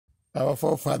our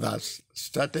forefathers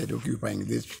started occupying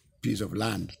this piece of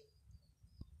land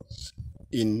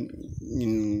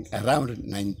in around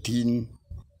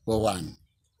 1901.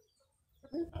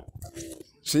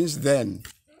 Since then,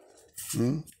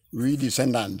 we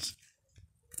descendants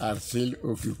are still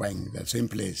occupying the same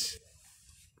place,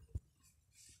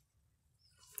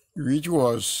 which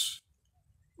was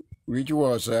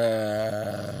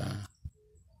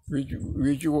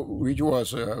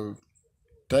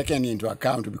taken into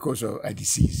account because of a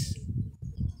disease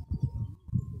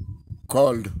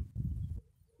called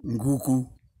nguku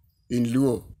in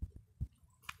Luo.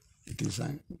 It is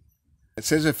a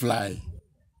tsetse fly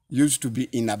used to be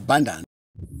in abundance.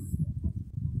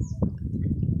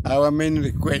 Our main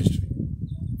request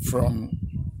from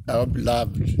our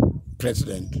beloved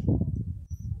president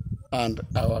and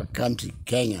our country,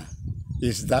 Kenya,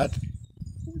 is that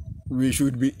we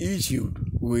should be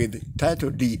issued with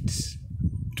title deeds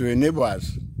to enable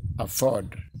us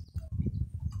afford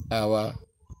our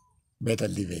better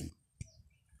living.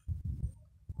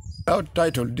 Without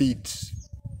title deeds,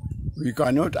 we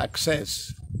cannot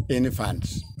access any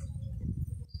funds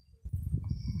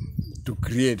to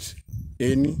create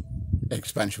any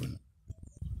expansion.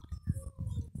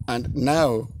 And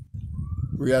now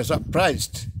we are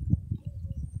surprised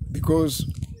because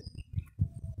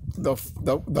the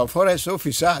forest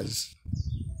officers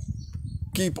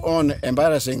keep on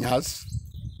embarrassing us,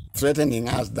 threatening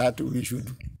us that we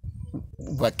should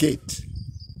vacate.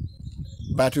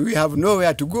 But we have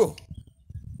nowhere to go.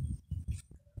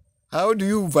 How do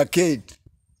you vacate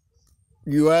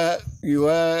your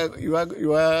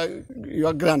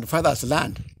grandfather's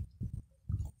land?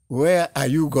 Where are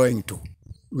you going to?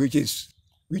 Which is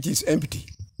empty.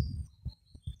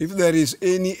 If there is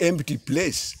any empty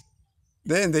place,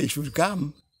 then they should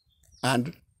come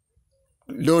and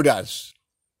load us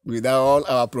with all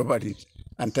our properties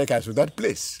and take us to that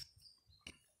place.